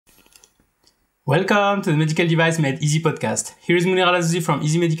Welcome to the Medical Device Made Easy podcast. Here is Monir El Azzouzi from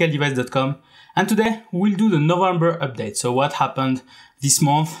easymedicaldevice.com, and today we'll do the November update. So what happened this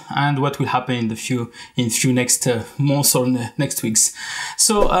month and what will happen in few next months or next weeks.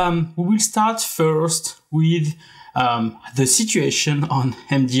 So we will start first with the situation on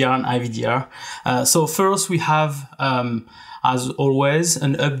MDR and IVDR. So first we have, as always,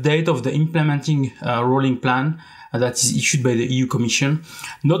 an update of the implementing rolling plan that is issued by the EU Commission.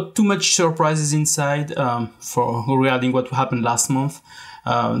 Not too much surprises inside for regarding what happened last month.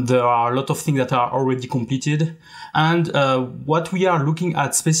 There are a lot of things that are already completed. And what we are looking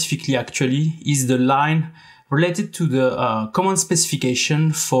at specifically actually is the line related to the common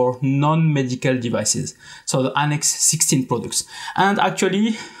specification for non-medical devices. So the Annex 16 products. And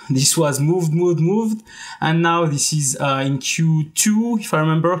actually, this was moved. And now this is in Q2, if I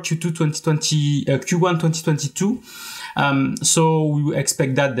remember, Q1 2022. So we will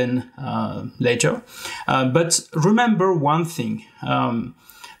expect that then later. But remember one thing.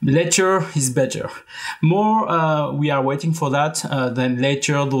 Later is better. More we are waiting for that, then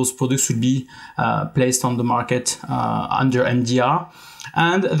later those products will be placed on the market under MDR.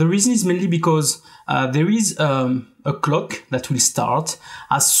 And the reason is mainly because there is a clock that will start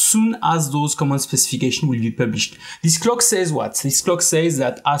as soon as those common specifications will be published. This clock says what? This clock says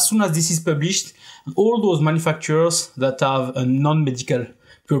that as soon as this is published, all those manufacturers that have a non-medical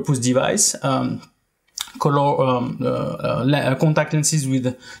purpose device, contact lenses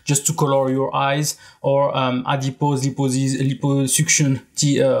with just to color your eyes, or adipose, liposuction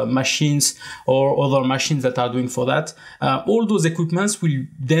machines, or other machines that are doing for that. All those equipments will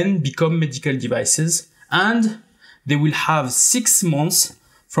then become medical devices, and they will have 6 months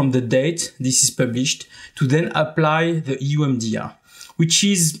from the date this is published to then apply the EU MDR, which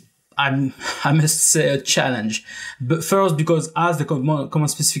is, I must say, a challenge. But first, because as the common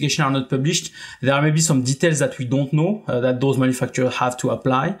specifications are not published, there are maybe some details that we don't know that those manufacturers have to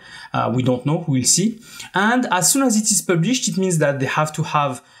apply. We don't know, we'll see. And as soon as it is published, it means that they have to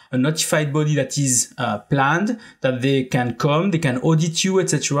have a notified body that is planned, that they can come, they can audit you,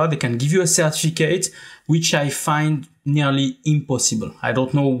 etc. They can give you a certificate, which I find nearly impossible. I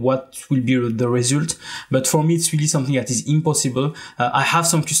don't know what will be the result, but for me, it's really something that is impossible. I have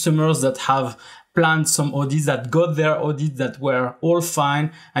some customers that have planned some audits, that got their audit that were all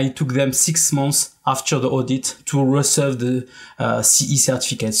fine, and it took them 6 months after the audit to receive the CE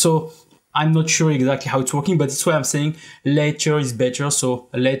certificate. So I'm not sure exactly how it's working, but it's why I'm saying later is better. So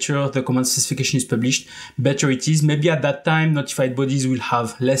later the common specification is published, better it is. Maybe at that time, notified bodies will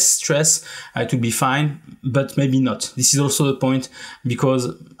have less stress. It will be fine, but maybe not. This is also the point,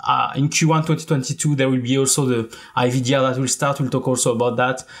 because in Q1 2022, there will be also the IVDR that will start. We'll talk also about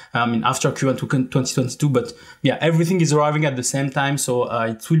that after Q1 2022. But yeah, everything is arriving at the same time. So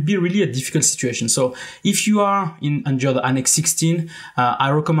it will be really a difficult situation. So if you are under the Annex 16, I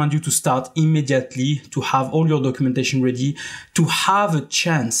recommend you to start immediately, to have all your documentation ready, to have a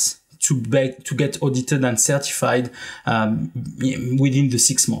chance to get audited and certified within the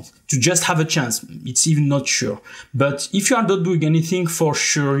 6 months. To just have a chance, it's even not sure. But if you are not doing anything, for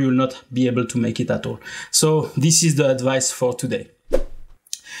sure you'll not be able to make it at all. So this is the advice for today.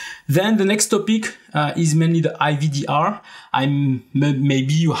 Then the next topic is mainly the IVDR.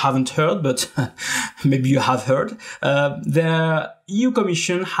 Maybe you haven't heard, but maybe you have heard. The EU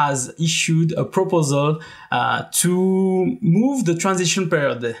Commission has issued a proposal to move the transition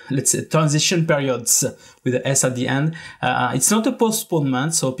period, let's say transition periods with the S at the end. It's not a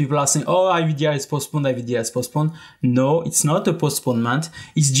postponement. So people are saying, oh, IVDR is postponed, IVDR is postponed. No, it's not a postponement.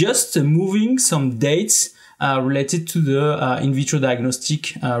 It's just moving some dates related to the in-vitro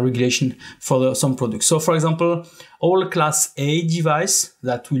diagnostic regulation for some products. So for example, all class A device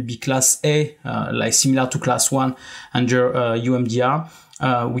that will be class A, like similar to class 1 under UMDR,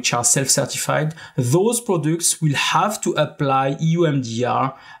 which are self-certified, those products will have to apply EU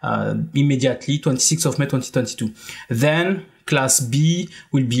MDR immediately, 26th of May 2022. Then Class B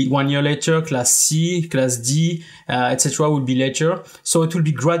will be 1 year later, Class C, Class D, etc. will be later. So it will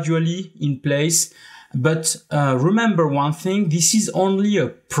be gradually in place. But remember one thing, this is only a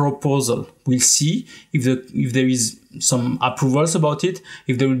proposal. We'll see if there is some approvals about it,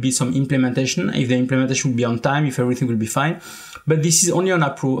 if there will be some implementation, if the implementation will be on time, if everything will be fine. But this is only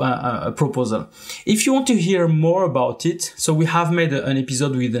a proposal. If you want to hear more about it, so we have made an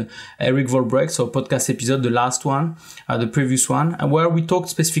episode with Eric Volbrecht, so a podcast episode, the last one, the previous one, where we talked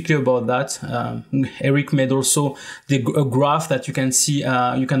specifically about that. Eric made also a graph that you can see,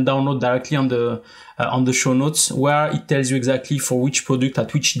 you can download directly on the show notes, where it tells you exactly for which product,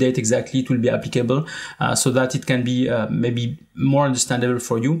 at which date exactly it will be applicable, so that it can be be maybe more understandable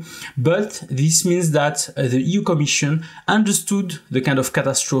for you. But this means that the EU Commission understood the kind of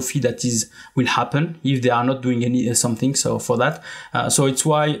catastrophe that will happen if they are not doing something. So for that, so it's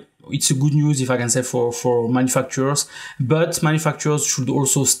why it's a good news, if I can say, for manufacturers. But manufacturers should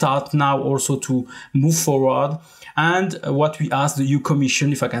also start now also to move forward. And what we ask the EU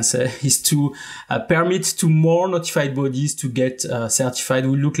Commission, if I can say, is to permit to more notified bodies to get certified.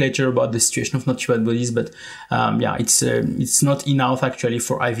 We'll look later about the situation of notified bodies, but yeah, it's not enough actually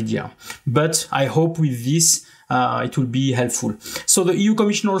for IVDR. But I hope with this it will be helpful. So the EU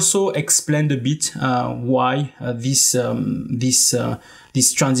Commission also explained a bit why this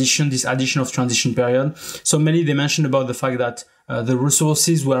addition of transition period. So mainly they mentioned about the fact that the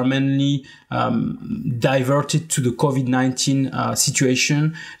resources were mainly diverted to the COVID-19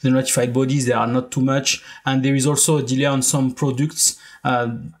 situation. The notified bodies, there are not too much, and there is also a delay on some products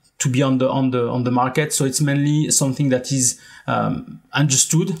to be on the market. So it's mainly something that is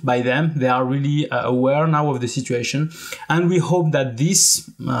understood by them. They are really aware now of the situation, and we hope that this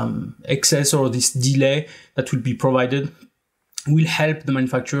excess or this delay that will be provided will help the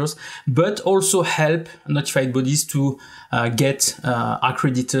manufacturers, but also help notified bodies to get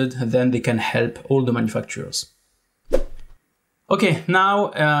accredited. Then they can help all the manufacturers. Okay,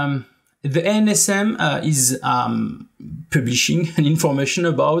 now the ANSM is publishing an information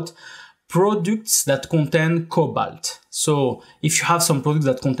about products that contain cobalt. So if you have some products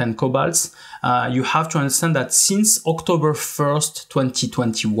that contain cobalt, you have to understand that since October 1st,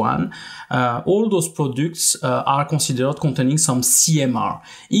 2021, all those products are considered containing some CMR.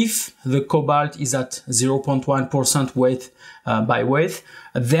 If the cobalt is at 0.1% weight by weight,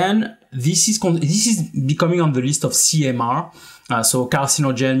 then this is becoming on the list of CMR. So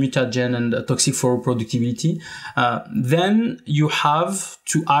carcinogen, mutagen, and toxic for reproducibility. Then you have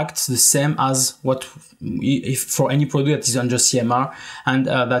to act the same as if for any product that is under CMR and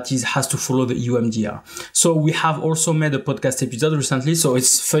that has to follow the EU MDR. So we have also made a podcast episode recently. So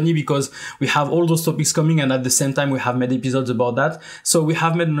it's funny because we have all those topics coming, and at the same time we have made episodes about that. So we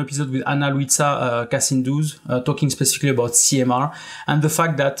have made an episode with Ana Luisa Casinduz talking specifically about CMR and the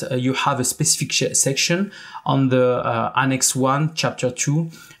fact that you have a specific section on the Annex 1, Chapter 2,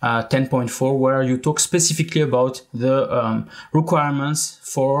 10.4, where you talk specifically about the requirements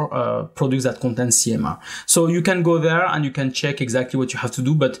for products that contain CMR. So you can go there and you can check exactly what you have to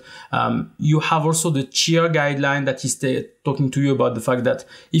do, but you have also the CHEER guideline that is talking to you about the fact that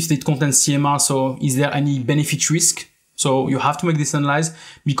if it contains CMR, so is there any benefit risk? So you have to make this analysis,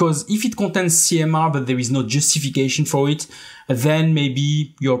 because if it contains CMR but there is no justification for it, then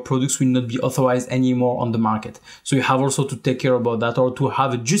maybe your products will not be authorized anymore on the market. So you have also to take care about that, or to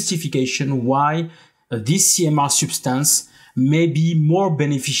have a justification why this CMR substance may be more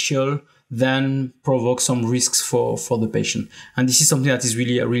beneficial than provoke some risks for the patient. And this is something that is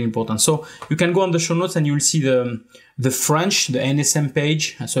really important. So you can go on the show notes and you will see the French, the NSM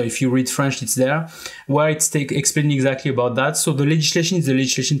page. So if you read French, it's there, where it's explaining exactly about that. So the legislation is the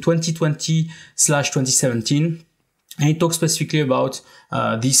legislation 2020/2017. And it talks specifically about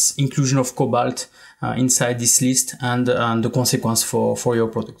this inclusion of cobalt inside this list and the consequence for your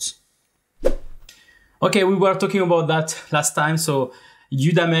products. Okay, we were talking about that last time. So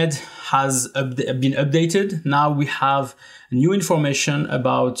EUDAMED has been updated. Now we have new information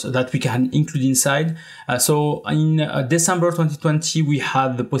about that we can include inside. So in December 2020, we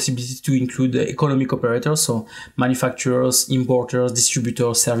had the possibility to include the economic operators, so manufacturers, importers,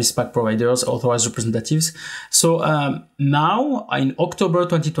 distributors, service pack providers, authorized representatives. So now in October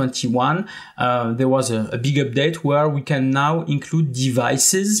 2021, there was a big update where we can now include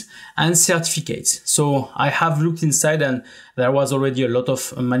devices and certificates. So I have looked inside, and there was already a lot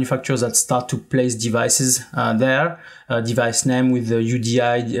of manufacturers that start to place devices there, device name with the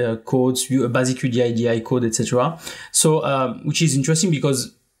UDI codes, basic UDI, DI code, etc. So, which is interesting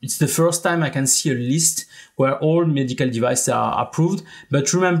because it's the first time I can see a list where all medical devices are approved.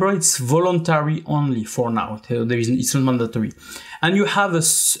 But remember, it's voluntary only for now. It's not mandatory. And you have a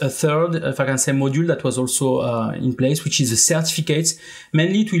third, if I can say, module that was also in place, which is the certificates.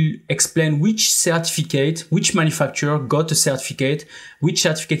 Mainly, it will explain which certificate, which manufacturer got a certificate, which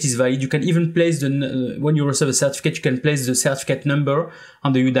certificate is valid. You can even place when you receive a certificate, you can place the certificate number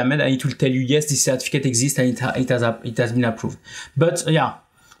on the EUDAMED, and it will tell you, yes, this certificate exists and it has been approved. But yeah,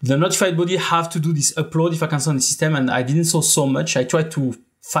 the notified body have to do this upload, if I can say, on the system, and I didn't saw so much. I tried to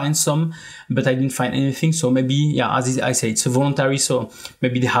find some, but I didn't find anything. So maybe, yeah, as I say, it's voluntary, so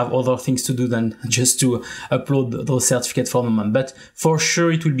maybe they have other things to do than just to upload those certificates for the moment. But for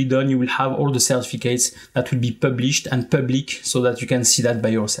sure it will be done. You will have all the certificates that will be published and public so that you can see that by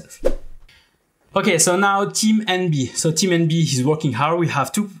yourself. Okay, so now Team NB. So Team NB is working hard. We have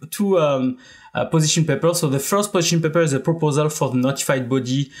two position papers. So the first position paper is a proposal for the notified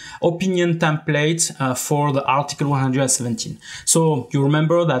body opinion template for the Article 117. So you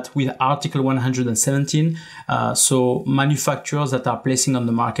remember that with Article 117, so manufacturers that are placing on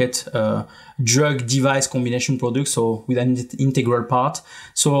the market drug device combination products, so with an integral part.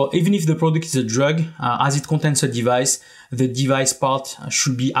 So even if the product is a drug, as it contains a device, the device part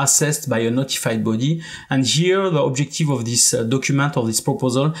should be assessed by a notified body. And here the objective of this document or this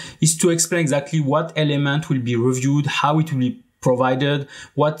proposal is to explain exactly what element will be reviewed, how it will be provided,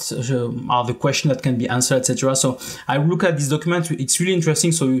 what are the questions that can be answered, etc. So I look at this document. It's really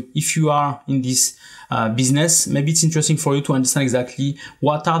interesting. So if you are in this business, maybe it's interesting for you to understand exactly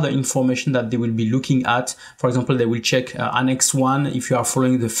what are the information that they will be looking at. For example, they will check Annex 1 if you are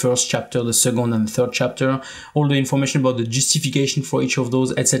following the first chapter, the second and the third chapter, all the information about the justification for each of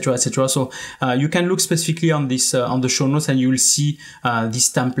those, etc., etc. So you can look specifically on this on the show notes, and you will see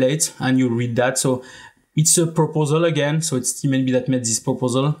this template and you'll read that. So it's a proposal again, so it's Team NB that made this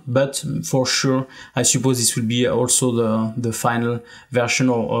proposal, but for sure, I suppose this will be also the final version,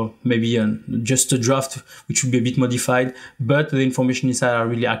 or maybe just a draft, which will be a bit modified, but the information inside are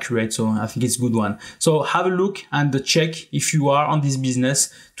really accurate, so I think it's a good one. So have a look and check if you are on this business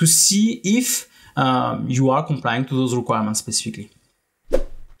to see if you are complying to those requirements specifically.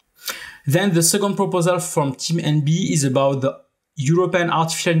 Then the second proposal from Team NB is about the European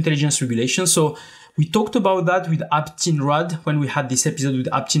Artificial Intelligence Regulation. So we talked about that with Aptinrad when we had this episode with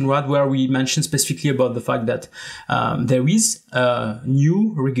Aptinrad, where we mentioned specifically about the fact that there is a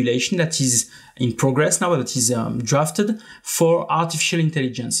new regulation that is in progress now, that is drafted for artificial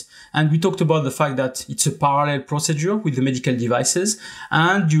intelligence. And we talked about the fact that it's a parallel procedure with the medical devices,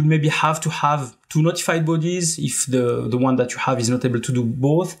 and you maybe have to have two notified bodies if the one that you have is not able to do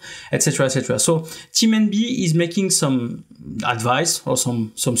both, etc., etc. So Team NB is making some advice or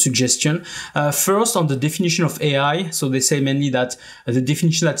some suggestion. First, on the definition of AI. So they say mainly that the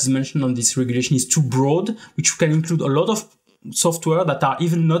definition that is mentioned on this regulation is too broad, which can include a lot of software that are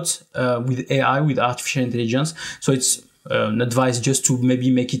even not with AI, with artificial intelligence. So it's an advice just to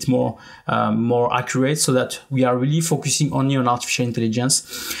maybe make it more accurate, so that we are really focusing only on artificial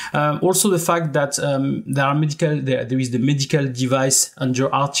intelligence. Also the fact that there is the Medical Device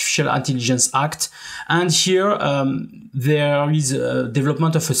under Artificial Intelligence Act, and here there is a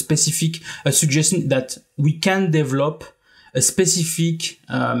development of a suggestion that we can develop a specific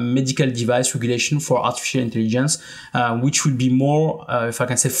medical device regulation for artificial intelligence, which will be more, if I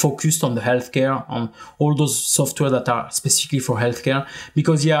can say, focused on the healthcare, on all those software that are specifically for healthcare.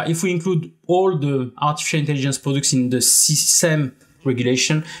 Because yeah, if we include all the artificial intelligence products in the same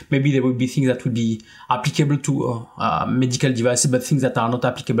regulation, maybe there will be things that would be applicable to medical devices, but things that are not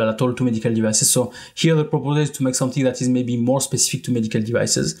applicable at all to medical devices. So here the proposal is to make something that is maybe more specific to medical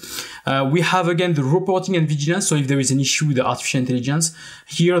devices. We have again the reporting and vigilance. So if there is an issue with the artificial intelligence,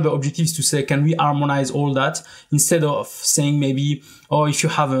 here the objective is to say, can we harmonize all that, instead of saying maybe, oh, if you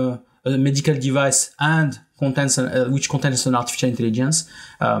have a medical device and which contains an artificial intelligence,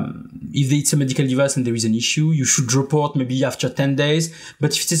 if it's a medical device and there is an issue, you should report maybe after 10 days.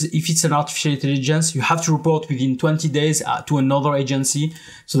 But if it's an artificial intelligence, you have to report within 20 days to another agency.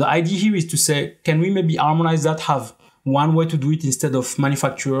 So the idea here is to say, can we maybe harmonize that, have one way to do it instead of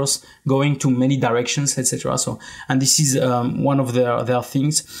manufacturers going to many directions, etc. So, and this is one of their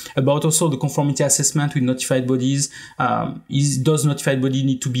things. About also the conformity assessment with notified bodies. Does notified body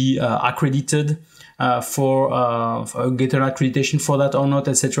need to be accredited for get an accreditation for that or not,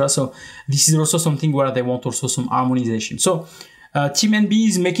 etc. So this is also something where they want also some harmonization. So Team NB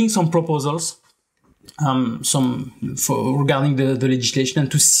is making some proposals, regarding the legislation,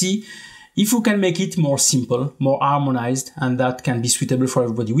 and to see if we can make it more simple, more harmonized, and that can be suitable for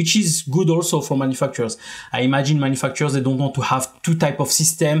everybody, which is good also for manufacturers. I imagine manufacturers, they don't want to have two type of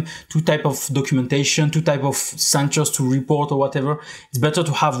system, two type of documentation, two type of centers to report or whatever. It's better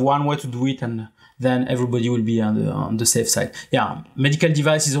to have one way to do it, and then everybody will be on the safe side. Yeah, medical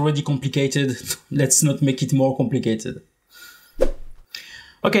device is already complicated. Let's not make it more complicated.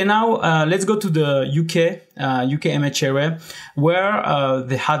 Okay, now let's go to the UK MHRA, where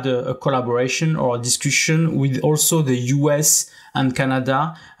they had a collaboration or a discussion with also the US and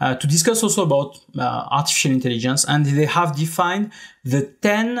Canada to discuss also about artificial intelligence, and they have defined the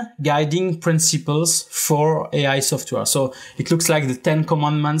 10 guiding principles for AI software. So it looks like the 10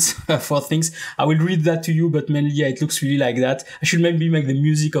 commandments for things. I will read that to you, but mainly yeah, it looks really like that. I should maybe make the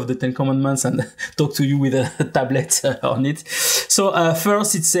music of the 10 commandments and talk to you with a tablet on it. So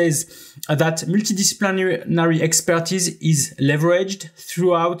first it says that multidisciplinary expertise is leveraged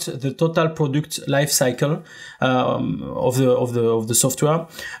throughout the total product life cycle of the software.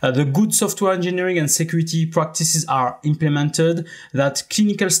 The good software engineering and security practices are implemented, that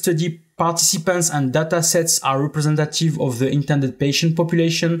clinical study participants and data sets are representative of the intended patient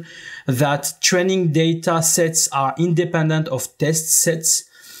population, that training data sets are independent of test sets,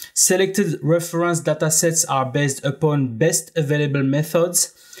 selected reference data sets are based upon best available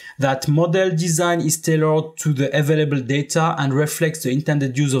methods, that model design is tailored to the available data and reflects the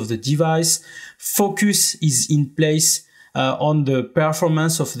intended use of the device, focus is in place on the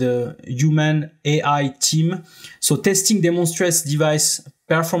performance of the human AI team. So testing demonstrates device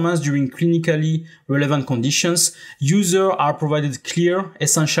performance during clinically relevant conditions. Users are provided clear,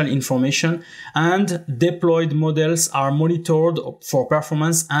 essential information, and deployed models are monitored for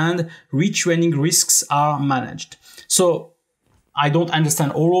performance, and retraining risks are managed. So I don't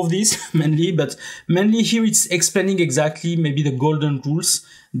understand all of this mainly, but mainly here it's explaining exactly maybe the golden rules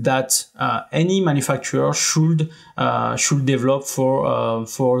that any manufacturer should develop for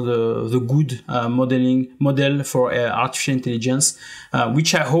the good model for artificial intelligence,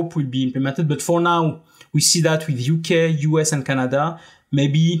 which I hope will be implemented. But for now, we see that with UK, US, and Canada.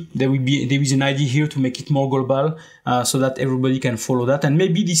 Maybe there is an idea here to make it more global, so that everybody can follow that. And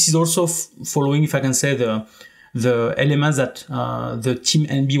maybe this is also following, if I can say, the elements that the team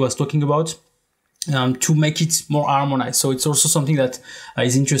NB was talking about, to make it more harmonized. So it's also something that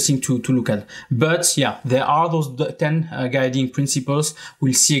is interesting to look at. But yeah, there are those 10 guiding principles.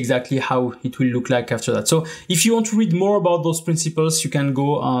 We'll see exactly how it will look like after that. So if you want to read more about those principles, you can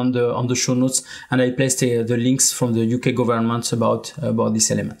go on the show notes, and I placed the links from the UK government about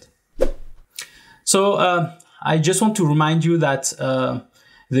this element. So I just want to remind you that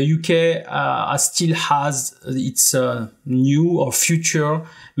the UK still has its new or future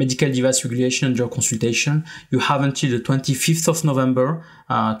medical device regulation under consultation. You have until the 25th of November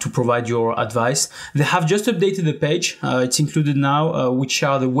to provide your advice. They have just updated the page. It's included now, which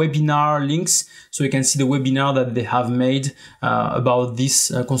are the webinar links. So you can see the webinar that they have made about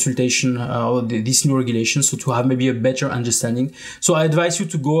this consultation or this new regulation. So to have maybe a better understanding. So I advise you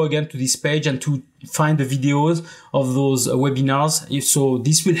to go again to this page and to find the videos of those webinars. If so,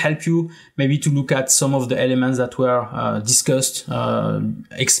 this will help you maybe to look at some of the elements that were discussed,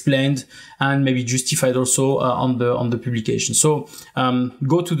 explained, and maybe justified also on the publication. So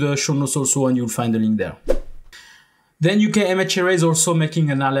go to the show notes also, and you'll find the link there. Then UK MHRA is also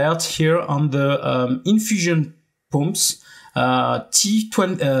making an alert here on the infusion pumps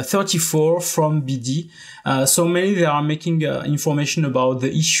T34 from BD. So mainly they are making information about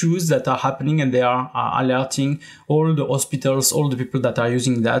the issues that are happening, and they are alerting all the hospitals, all the people that are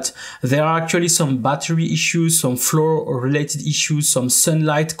using that. There are actually some battery issues, some flow related issues, some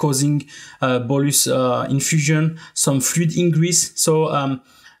sunlight causing bolus infusion, some fluid ingress. So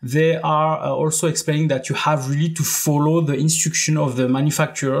they are also explaining that you have really to follow the instruction of the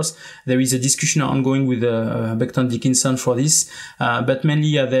manufacturers. There is a discussion ongoing with Becton Dickinson for this, but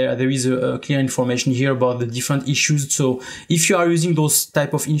mainly there is a clear information here about the different issues. So if you are using those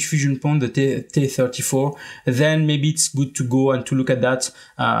type of infusion pump, the T34, then maybe it's good to go and to look at that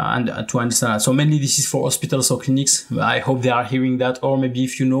and to understand that. So mainly this is for hospitals or clinics. I hope they are hearing that, or maybe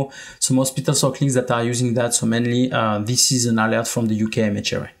if you know some hospitals or clinics that are using that. So mainly this is an alert from the UK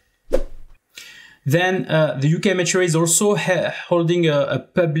MHRA. Then the UK MHRA is also holding a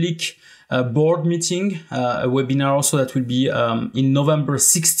public board meeting, a webinar also that will be in November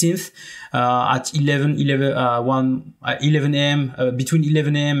 16th at 11 a.m. Between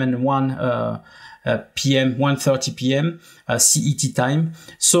 11 a.m. and 1:30 p.m. CET time.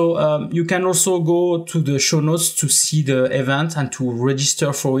 So you can also go to the show notes to see the event and to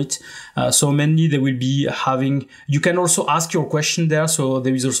register for it. So mainly they will be having, you can also ask your question there. So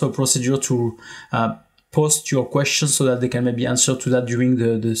there is also a procedure to post your questions so that they can maybe answer to that during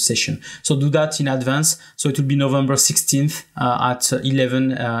the session. So do that in advance. So it will be November 16th at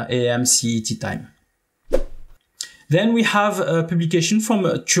 11 a.m. CET time. Then we have a publication from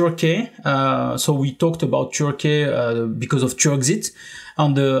Turkey. So we talked about Turkey because of Turkcit.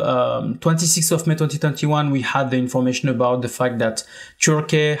 On the 26th of May 2021, we had the information about the fact that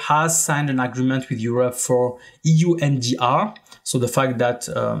Turkey has signed an agreement with Europe for EU MDR. So the fact that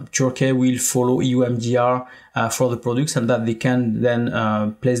Turkey will follow EU MDR for the products, and that they can then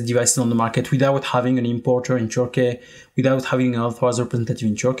place devices on the market without having an importer in Turkey, without having an authorized representative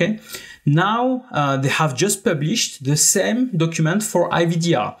in Turkey. Now they have just published the same document for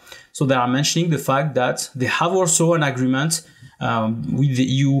IVDR. So they are mentioning the fact that they have also an agreement with the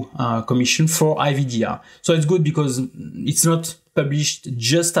EU Commission for IVDR. So it's good because it's not published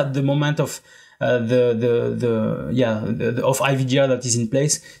just at the moment of of IVDR that is in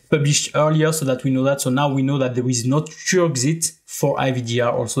place, published earlier so that we know that. So now we know that there is no true exit for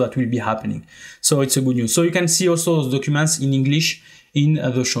IVDR also that will be happening. So it's a good news. So you can see also those documents in English in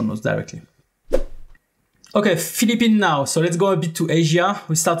the show notes directly. Okay, Philippines now. So let's go a bit to Asia.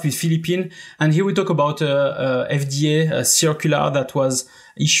 We start with Philippines, and here we talk about FDA circular that was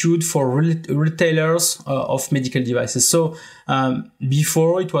issued for retailers of medical devices. So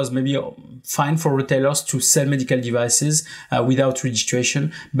before it was maybe fine for retailers to sell medical devices without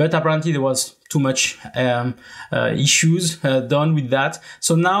registration, but apparently there was too much issues done with that.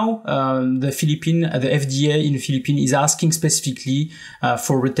 So now the FDA in the Philippines is asking specifically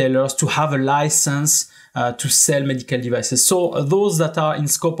for retailers to have a license to sell medical devices. So those that are in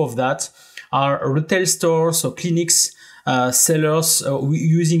scope of that are retail stores or clinics, sellers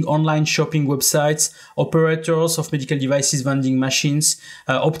using online shopping websites, operators of medical devices vending machines,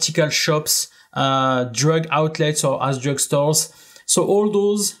 optical shops, drug outlets or as drug stores. So all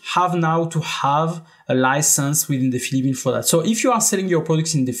those have now to have a license within the Philippines for that. So if you are selling your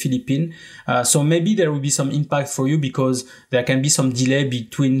products in the Philippines, so maybe there will be some impact for you because there can be some delay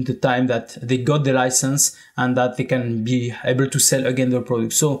between the time that they got the license and that they can be able to sell again their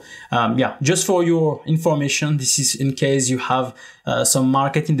products. So just for your information, this is in case you have some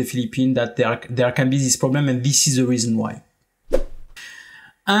market in the Philippines that there can be this problem, and this is the reason why.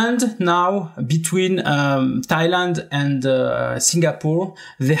 And now between Thailand and Singapore,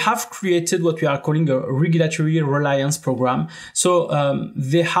 they have created what we are calling a regulatory reliance program. So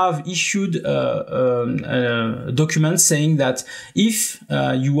they have issued documents saying that if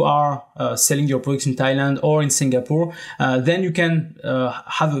you are selling your products in Thailand or in Singapore, then you can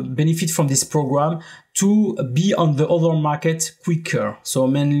have a benefit from this program to be on the other market quicker. So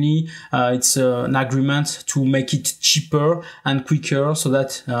mainly it's an agreement to make it cheaper and quicker so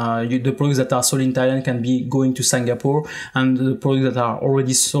that the products that are sold in Thailand can be going to Singapore, and the products that are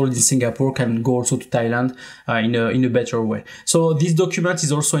already sold in Singapore can go also to Thailand in a better way. So this document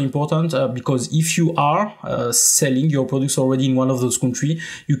is also important because if you are selling your products already in one of those countries,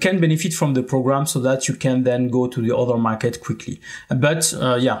 you can benefit from the program so that you can then go to the other market quickly. But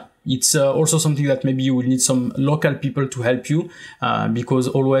it's also something that maybe you will need some local people to help you because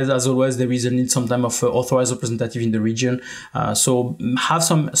as always, there is a need sometime of authorized representative in the region. So have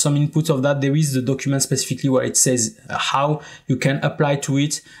some input of that. There is the document specifically where it says how you can apply to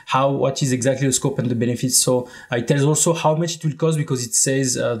it, what is exactly the scope and the benefits. So it tells also how much it will cost because it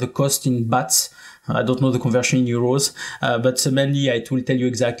says the cost in bahts. I don't know the conversion in euros, but mainly it will tell you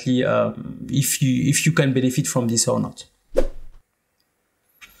exactly if you can benefit from this or not.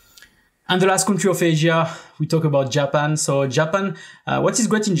 And the last country of Asia, we talk about Japan. So Japan, what is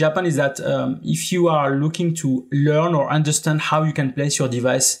great in Japan is that if you are looking to learn or understand how you can place your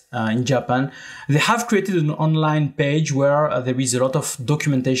device in Japan, they have created an online page where there is a lot of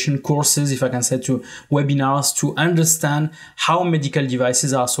documentation, courses, if I can say, to webinars to understand how medical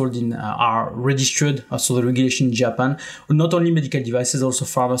devices are sold are registered, so the regulation in Japan. Not only medical devices, also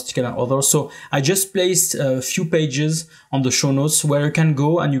pharmaceutical and others. So I just placed a few pages on the show notes where you can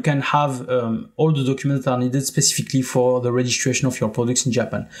go and you can have all the documents that are needed specifically for the registration of your products in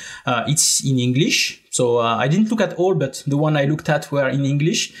Japan. It's in English. So I didn't look at all, but the one I looked at were in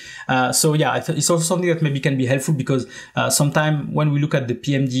English. So yeah, it's also something that maybe can be helpful because sometimes when we look at the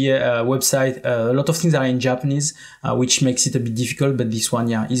PMDA website, a lot of things are in Japanese, which makes it a bit difficult. But this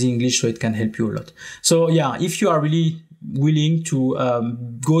one, is in English, so it can help you a lot. So yeah, if you are really willing to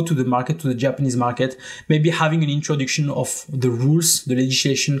go to the market, to the Japanese market, maybe having an introduction of the rules, the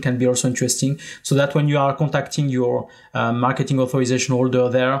legislation can be also interesting, so that when you are contacting your marketing authorization holder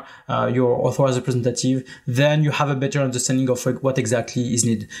there, your authorized representative, then you have a better understanding of what exactly is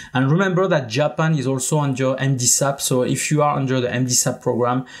needed. And remember that Japan is also under MDSAP, so if you are under the MDSAP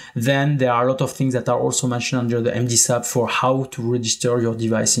program, then there are a lot of things that are also mentioned under the MDSAP for how to register your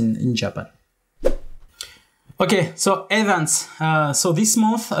device in Japan. Okay, so events. So this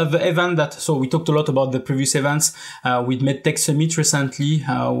month, the event so we talked a lot about the previous events with MedTech Summit recently.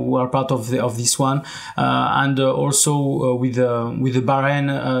 We are part of this one, and also with the Bahrain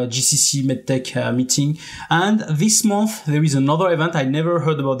GCC MedTech meeting. And this month there is another event. I never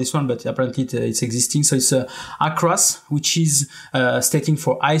heard about this one, but apparently it's existing. So it's ACRAS, which is stating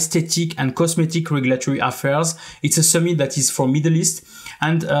for Aesthetic and Cosmetic Regulatory Affairs. It's a summit that is for Middle East.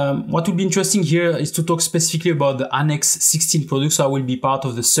 And what would be interesting here is to talk specifically specifically about the Annex 16 products. So I will be part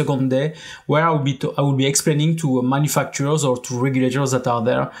of the second day where I will be explaining to manufacturers or to regulators that are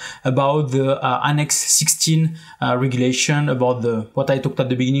there about the Annex 16 regulation, about what I talked at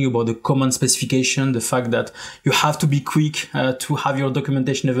the beginning about the common specification, the fact that you have to be quick to have your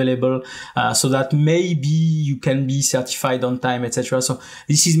documentation available so that maybe you can be certified on time, etc. So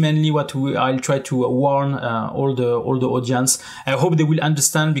this is mainly what I'll try to warn all the audience. I hope they will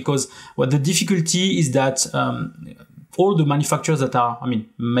understand, because what the difficulty is that all the manufacturers that are,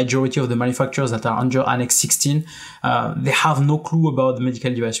 majority of the manufacturers that are under Annex 16, they have no clue about the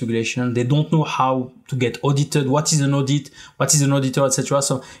medical device regulation. They don't know how to get audited, what is an audit, what is an auditor, etc.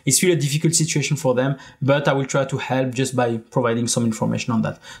 So it's really a difficult situation for them, but I will try to help just by providing some information on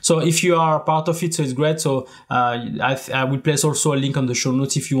that. So if you are part of it, so it's great. So I will place also a link on the show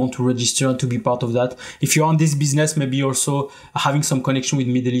notes if you want to register and to be part of that. If you're on this business, maybe also having some connection with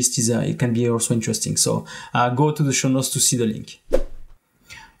Middle East it can be also interesting. So go to the show notes to see the link.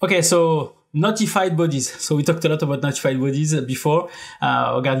 Okay, so notified bodies. So we talked a lot about notified bodies before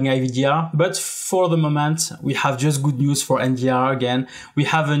regarding IVDR, but for the moment we have just good news for MDR again. We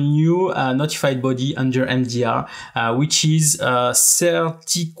have a new notified body under MDR, which is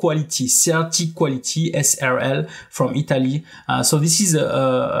Certiquality SRL from Italy. So this is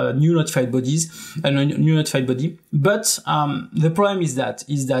a new notified body. But the problem is that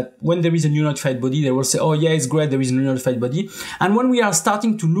when there is a new notified body, they will say, oh yeah, it's great, there is a new notified body. And when we are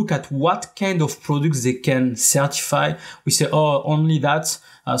starting to look at what kind of products they can certify, we say, oh, only that.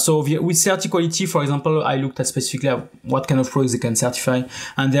 So with Certiquality, for example, I looked at specifically at what kind of products they can certify,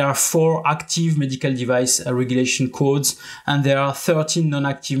 and there are 4 active medical device regulation codes, and there are 13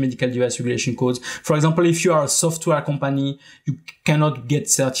 non-active medical device regulation codes. For example, if you are a software company, you cannot get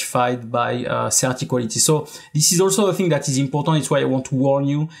certified by Certiquality. So this is also a thing that is important. It's why I want to warn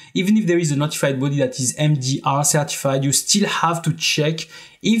you. Even if there is a notified body that is MDR certified, you still have to check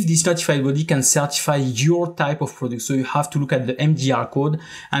if this notified body can certify your type of product. So you have to look at the MDR code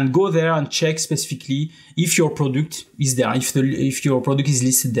and go there and check specifically if your product is there, if your product is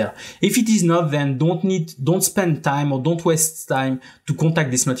listed there. If it is not, then don't spend time or don't waste time to contact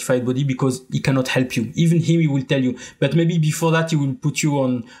this notified body, because he cannot help you. Even him, he will tell you, but maybe before that he will put you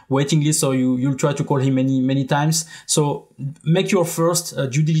on waiting list, or you'll try to call him many times. So make your first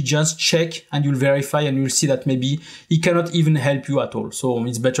due diligence check, and you'll verify, and you'll see that maybe he cannot even help you at all. So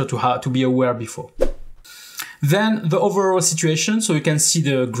it's better to be aware before. Then the overall situation. So you can see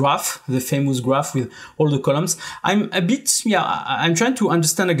the graph, the famous graph with all the columns. I'm trying to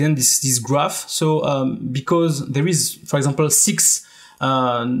understand again this graph. So because there is, for example, 6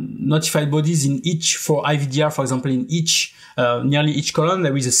 notified bodies in each for IVDR, for example, in each nearly each column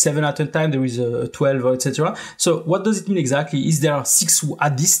there is a 7 at a time, there is a 12, etc. So what does it mean exactly? Is there 6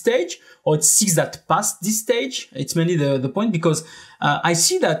 at this stage, or it's 6 that passed this stage? It's mainly the point, because I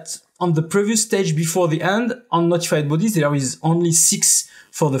see that on the previous stage before the end, on notified bodies, there is only 6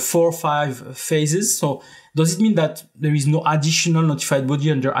 for the 4-5 phases. So does it mean that there is no additional notified body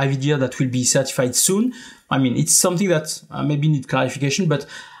under IVDR that will be certified soon? It's something that maybe need clarification, but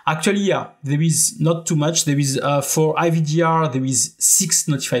actually, yeah, there is not too much. There is, for IVDR, there is 6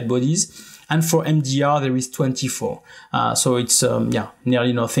 notified bodies. And for MDR, there is 24. So it's,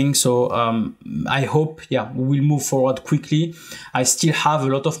 nearly nothing. So I hope, we will move forward quickly. I still have a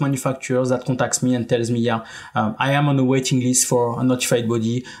lot of manufacturers that contacts me and tells me, I am on a waiting list for a notified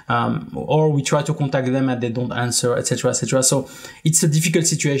body, or we try to contact them and they don't answer, etc., etc. So it's a difficult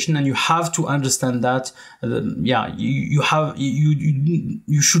situation, and you have to understand that, you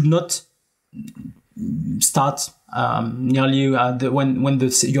should not start nearly when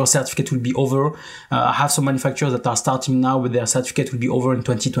your certificate will be over. I have some manufacturers that are starting now, but their certificate will be over in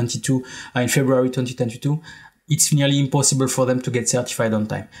 2022, in February 2022. It's nearly impossible for them to get certified on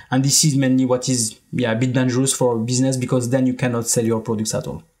time. And this is mainly what is a bit dangerous for business, because then you cannot sell your products at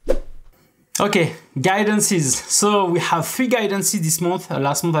all. Okay, guidances. So we have 3 guidances this month.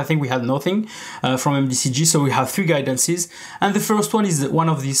 Last month, I think we had nothing from MDCG. So we have 3 guidances. And the first one is one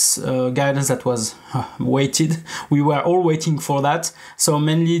of these guidance that was waited. We were all waiting for that. So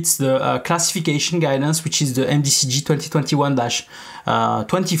mainly it's the classification guidance, which is the MDCG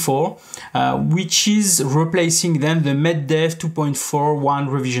 2021-24, which is replacing then the MedDev 2.41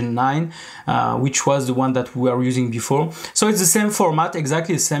 revision 9, which was the one that we were using before. So it's the same format,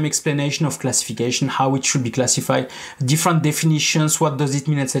 exactly the same explanation of classification. classification, how it should be classified, different definitions, what does it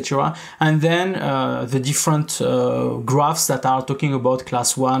mean, etc. And then the different graphs that are talking about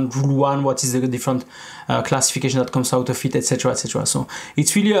class 1, rule 1, what is the different classification that comes out of it, etc., etc. So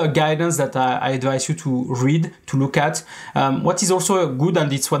it's really a guidance that I advise you to read, to look at. What is also good,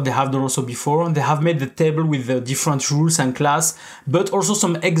 and it's what they have done also before, they have made the table with the different rules and class, but also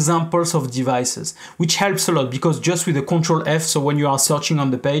some examples of devices, which helps a lot, because just with the Control F, so when you are searching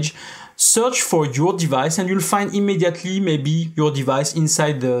on the page, search for your device and you'll find immediately maybe your device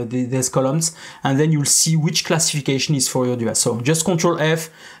inside these columns, and then you'll see which classification is for your device. So just Control F,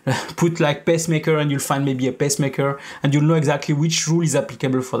 put like pacemaker, and you'll find maybe a pacemaker, and you'll know exactly which rule is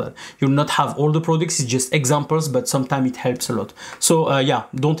applicable for that. You'll not have all the products, it's just examples, but sometimes it helps a lot. So yeah,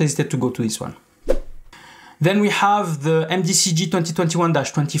 don't hesitate to go to this one. Then we have the MDCG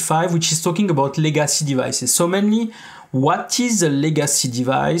 2021-25, which is talking about legacy devices. So mainly, what is a legacy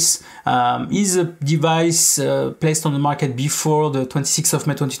device? Is a device placed on the market before the 26th of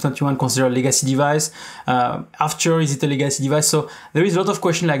May 2021 considered a legacy device? After, is it a legacy device? So there is a lot of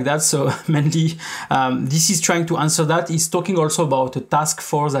questions like that. So mainly, this is trying to answer that. It's talking also about a task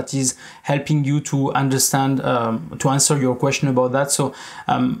force that is helping you to understand, to answer your question about that. So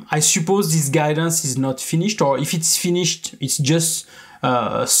I suppose this guidance is not finished, or if it's finished, it's just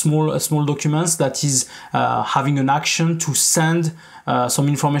small documents that is having an action to send some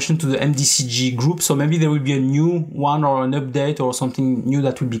information to the MDCG group. So maybe there will be a new one or an update or something new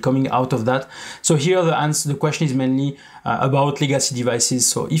that will be coming out of that. So here the question is mainly about legacy devices.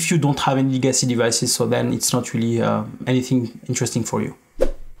 So if you don't have any legacy devices, so then it's not really anything interesting for you.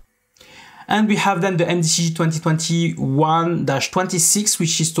 And we have then the MDCG 2021-26,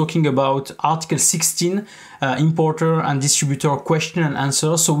 which is talking about Article 16, importer and distributor question and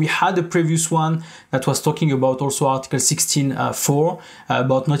answer. So we had a previous one that was talking about also Article 16.4,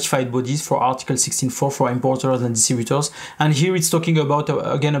 about notified bodies for Article 16.4 for importers and distributors. And here it's talking about,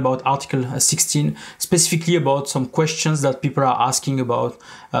 again, about Article 16, specifically about some questions that people are asking about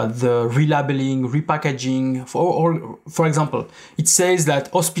the relabeling, repackaging. For example, it says that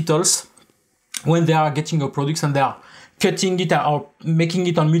hospitals, when they are getting your products and they are cutting it or making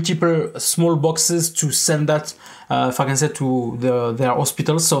it on multiple small boxes to send that, if I can say, to their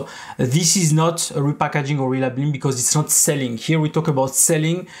hospitals. So this is not a repackaging or relabeling, because it's not selling. Here we talk about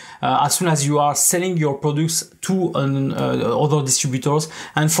selling. As soon as you are selling your products to other distributors,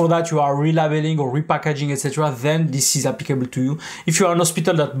 and for that you are relabeling or repackaging, etc., then this is applicable to you. If you are an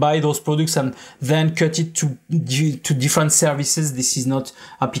hospital that buy those products and then cut it to different services, this is not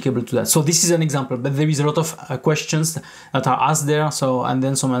applicable to that. So this is an example, but there is a lot of questions that are asked there, so, and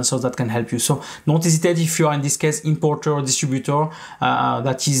then some answers that can help you. So don't hesitate if you are, in this case, importer or distributor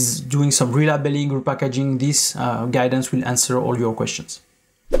that is doing some relabeling, repackaging. This guidance will answer all your questions.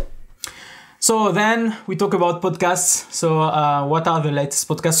 So then we talk about podcasts. So what are the latest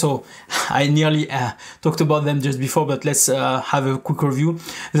podcasts? So I nearly talked about them just before, but let's have a quick review.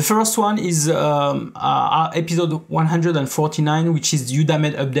 The first one is episode 149, which is the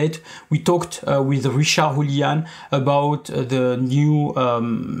Udamed update. We talked with Richard Julian about the new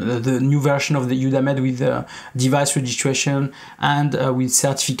version of the Udamed with device registration and with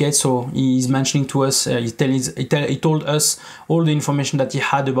certificates. So he is mentioning to us, he told us all the information that he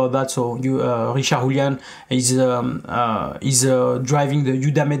had about that. So Richard Julian is driving the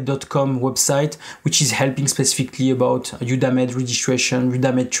udamed.com website, which is helping specifically about Udamed registration,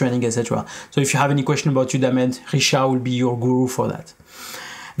 Udamed training, etc. So if you have any question about Udamed, Richard will be your guru for that.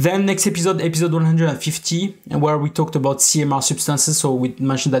 Then next episode 150, where we talked about CMR substances. So we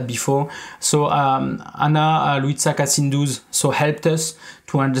mentioned that before. So Anna Luisa Casinduz helped us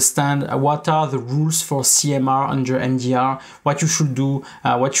to understand what are the rules for CMR under MDR, what you should do,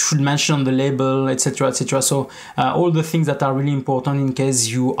 what you should mention on the label, etc., etc. So all the things that are really important in case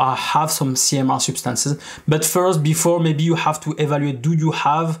you have some CMR substances. But first, before, maybe you have to evaluate, do you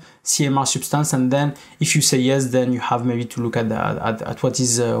have CMR substance? And then if you say yes, then you have maybe to look at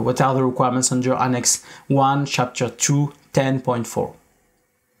what are the requirements under Annex 1, Chapter 2, 10.4.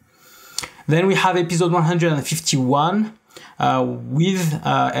 Then we have episode 151 with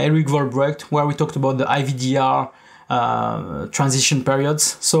Eric Volbrecht, where we talked about the IVDR transition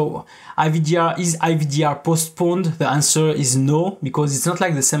periods. So is IVDR postponed? The answer is no, because it's not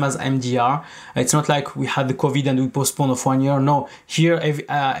like the same as MDR. It's not like we had the COVID and we postponed of 1 year. No, here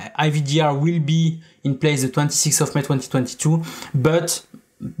IVDR will be in place the 26th of May 2022, but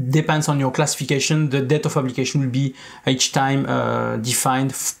depends on your classification. The date of application will be each time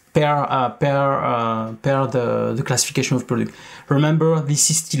defined per the classification of product. Remember,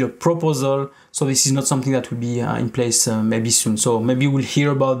 this is still a proposal, so this is not something that will be in place maybe soon. So maybe we'll hear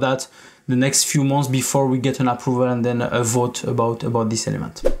about that the next few months before we get an approval and then a vote about this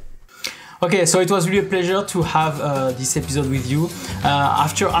element. Okay, so it was really a pleasure to have this episode with you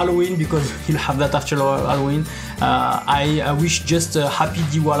after Halloween, because you'll have that after Halloween. I wish just a happy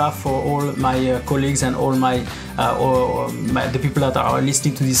Diwali for all my colleagues and all the people that are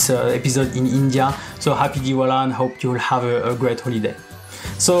listening to this episode in India. So happy Diwali, and hope you'll have a great holiday.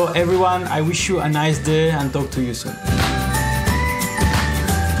 So everyone, I wish you a nice day and talk to you soon.